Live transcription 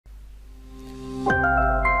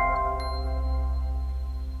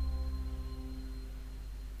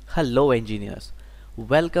Hello engineers,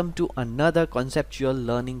 welcome to another conceptual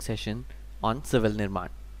learning session on Civil Nirman.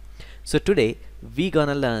 So today we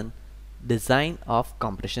gonna learn design of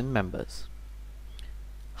compression members,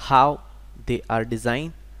 how they are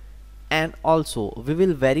designed, and also we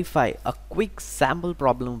will verify a quick sample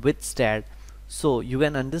problem with STAAD so you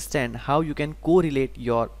can understand how you can correlate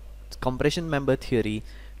your compression member theory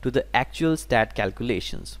to the actual STAAD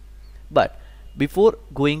calculations. But before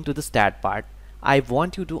going to the STAAD part, I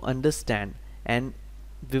want you to understand, and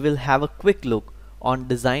we will have a quick look on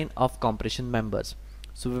design of compression members.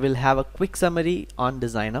 So we will have a quick summary on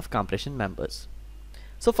design of compression members.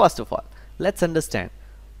 So first of all, let's understand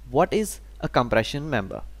what is a compression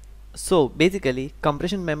member. So basically,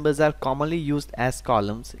 compression members are commonly used as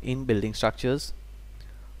columns in building structures,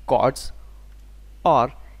 cords,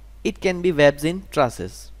 or it can be webs in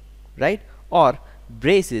trusses, right? Or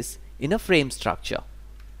braces in a frame structure.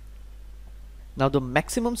 Now the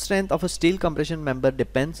maximum strength of a steel compression member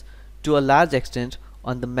depends to a large extent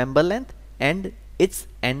on the member length and its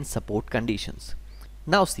end support conditions.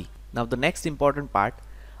 Now see, now the next important part,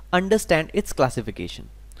 understand its classification.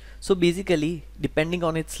 So basically, depending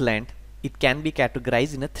on its length, it can be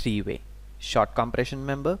categorized in a three-way: short compression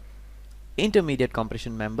member, intermediate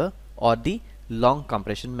compression member, or the long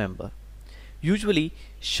compression member. Usually,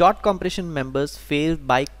 short compression members fail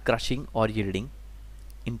by crushing or yielding.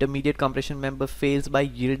 Intermediate compression member fails by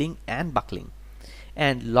yielding and buckling,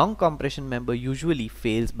 and long compression member usually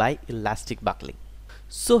fails by elastic buckling.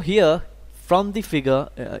 So here from the figure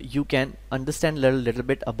you can understand little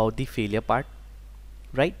bit about the failure part,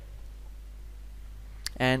 right?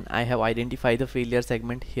 And I have identified the failure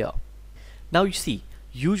segment here. Now you see,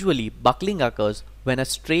 usually buckling occurs when a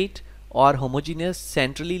straight or homogeneous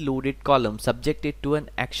centrally loaded column subjected to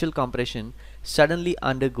an axial compression suddenly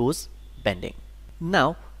undergoes bending.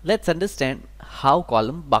 Now let's understand how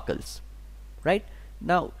column buckles, right?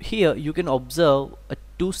 Now here you can observe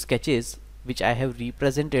two sketches which I have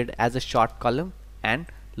represented as a short column and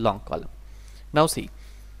long column. Now see,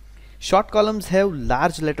 short columns have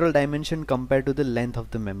large lateral dimension compared to the length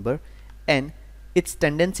of the member, and its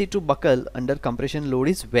tendency to buckle under compression load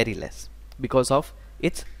is very less because of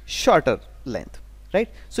its shorter length, right?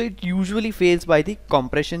 So it usually fails by the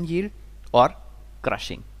compression yield or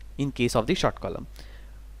crushing in case of the short column.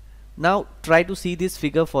 Now try to see this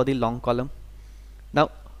figure for the long column.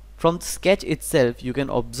 Now from the sketch itself you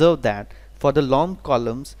can observe that for the long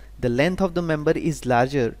columns the length of the member is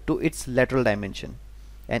larger to its lateral dimension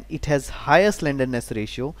and it has higher slenderness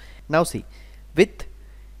ratio. Now see, with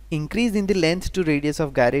increase in the length to radius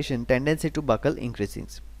of gyration, tendency to buckle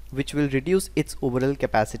increases, which will reduce its overall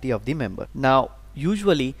capacity of the member. Now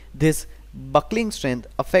usually this buckling strength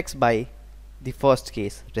affects by the first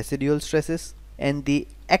case, residual stresses, and the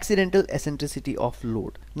accidental eccentricity of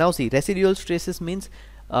load. Now see, residual stresses means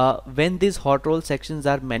when these hot roll sections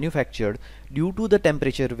are manufactured, due to the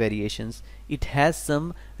temperature variations, it has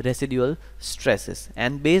some residual stresses,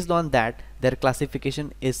 and based on that their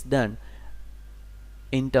classification is done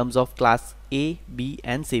in terms of class A, B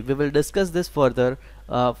and C. We will discuss this further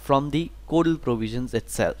from the codal provisions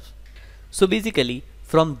itself. So basically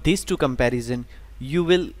from these two comparison you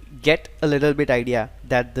will get a little bit idea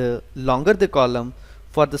that the longer the column,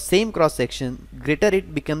 for the same cross section, greater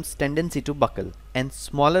it becomes tendency to buckle and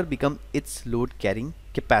smaller become its load carrying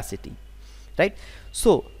capacity, right?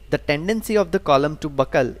 So the tendency of the column to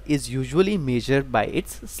buckle is usually measured by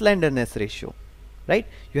its slenderness ratio, right?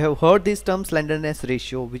 You have heard this term slenderness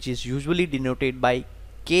ratio, which is usually denoted by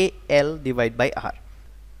KL divided by R.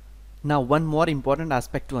 Now one more important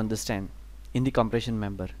aspect to understand in the compression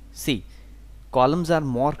member. See, columns are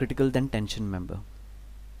more critical than tension member.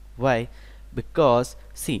 Why? Because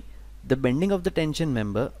see, the bending of the tension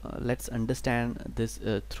member, let's understand this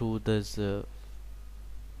through this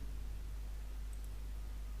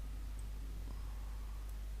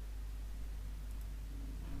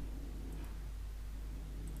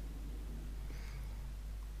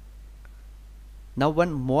now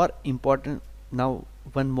one more important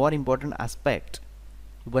aspect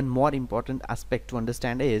to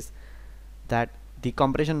understand is that the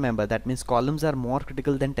compression member, that means columns, are more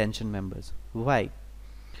critical than tension members. Why?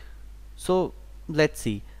 So let's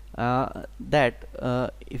see that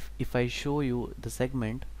if I show you the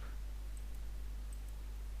segment,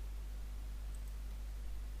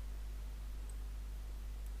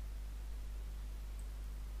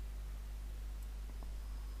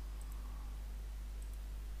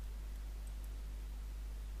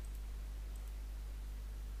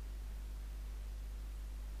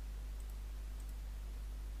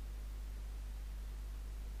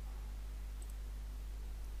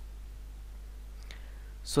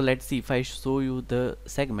 So let's see if I show you the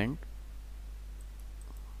segment.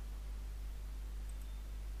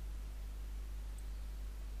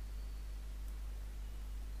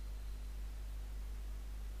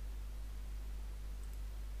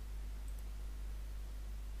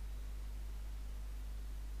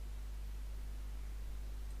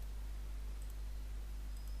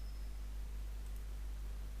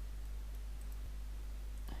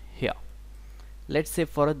 Here, let's say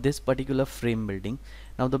for this particular frame building,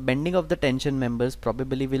 now the bending of the tension members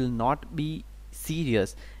probably will not be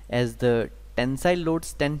serious, as the tensile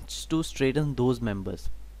loads tends to straighten those members,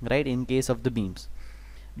 right, in case of the beams.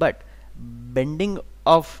 But bending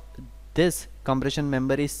of this compression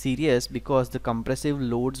member is serious because the compressive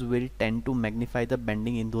loads will tend to magnify the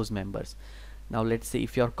bending in those members. Now let's say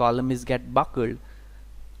if your column is get buckled,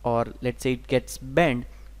 or let's say it gets bent,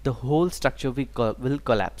 the whole structure will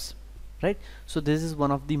collapse, right? So this is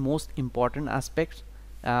one of the most important aspects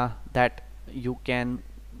that you can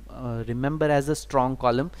remember as a strong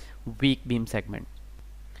column, weak beam segment.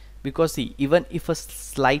 Because see, even if a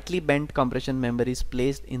slightly bent compression member is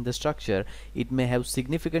placed in the structure, it may have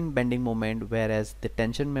significant bending moment, whereas the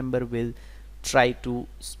tension member will try to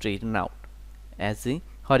straighten out as a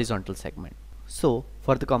horizontal segment. So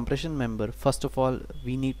for the compression member, first of all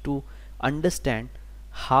we need to understand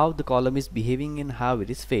how the column is behaving and how it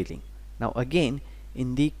is failing. Now again,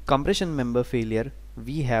 in the compression member failure,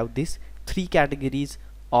 we have these three categories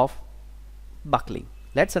of buckling.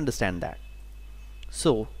 Let's understand that.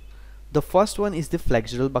 So the first one is the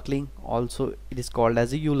flexural buckling, also it is called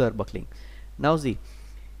as a Euler buckling. Now see,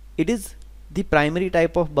 it is the primary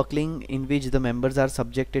type of buckling in which the members are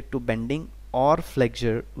subjected to bending or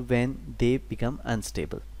flexure when they become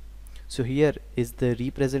unstable. So here is the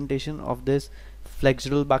representation of this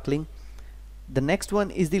flexural buckling. The next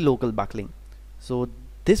one is the local buckling. So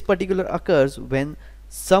this particular occurs when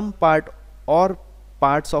some part or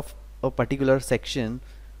parts of a particular section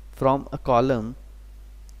from a column,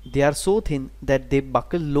 they are so thin that they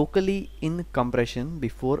buckle locally in compression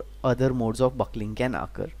before other modes of buckling can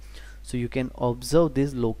occur. So you can observe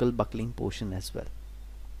this local buckling portion as well.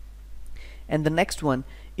 And the next one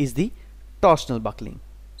is the torsional buckling.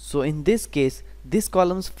 So in this case, this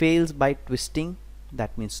column fails by twisting,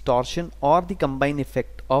 that means torsion, or the combined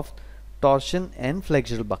effect of torsion and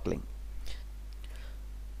flexural buckling.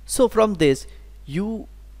 So from this you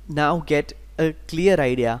now get a clear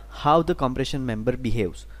idea how the compression member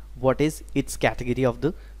behaves, what is its category of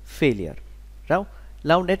the failure. Now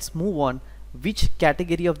let's move on, which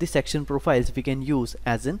category of the section profiles we can use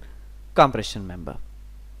as in compression member,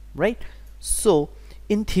 right? So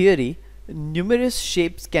in theory, numerous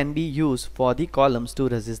shapes can be used for the columns to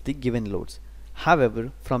resist the given loads.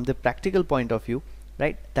 However, from the practical point of view,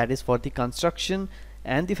 right, that is for the construction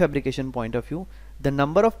and the fabrication point of view, the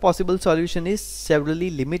number of possible solution is severely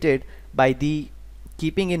limited by the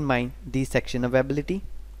keeping in mind the section availability,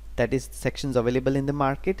 that is sections available in the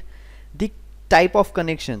market, the type of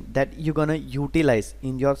connection that you're gonna utilize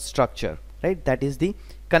in your structure, right, that is the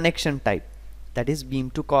connection type, that is beam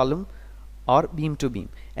to column or beam to beam,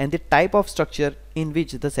 and the type of structure in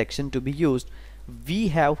which the section to be used. We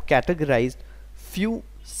have categorized few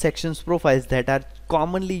sections profiles that are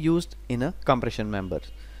commonly used in a compression member,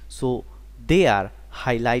 so they are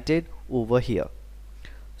highlighted over here.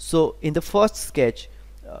 So in the first sketch,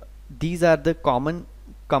 these are the common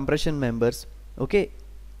compression members, okay,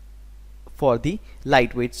 for the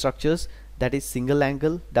lightweight structures, that is single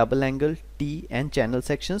angle, double angle, T and channel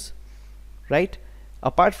sections, right?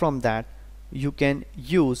 Apart from that, you can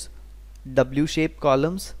use W-shaped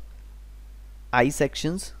columns, I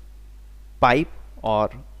sections, pipe or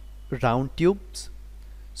round tubes,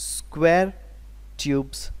 square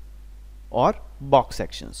tubes or box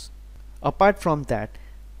sections. Apart from that,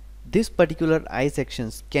 this particular I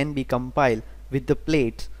sections can be compiled with the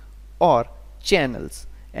plates or channels,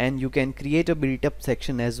 and you can create a built-up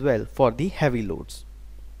section as well for the heavy loads.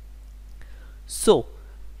 So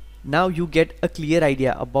now you get a clear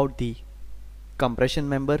idea about the compression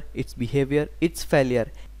member, its behavior, its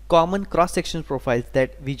failure, common cross-section profiles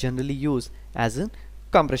that we generally use as a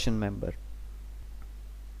compression member.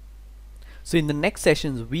 So in the next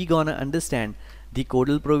sessions we gonna understand the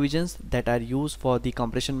codal provisions that are used for the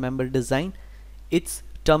compression member design, its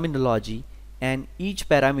terminology, and each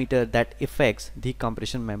parameter that affects the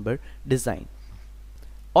compression member design.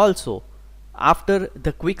 Also, after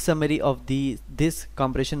the quick summary of this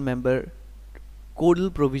compression member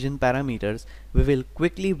codal provision parameters, we will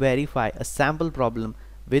quickly verify a sample problem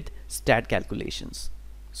with stat calculations.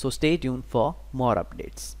 So stay tuned for more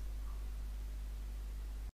updates.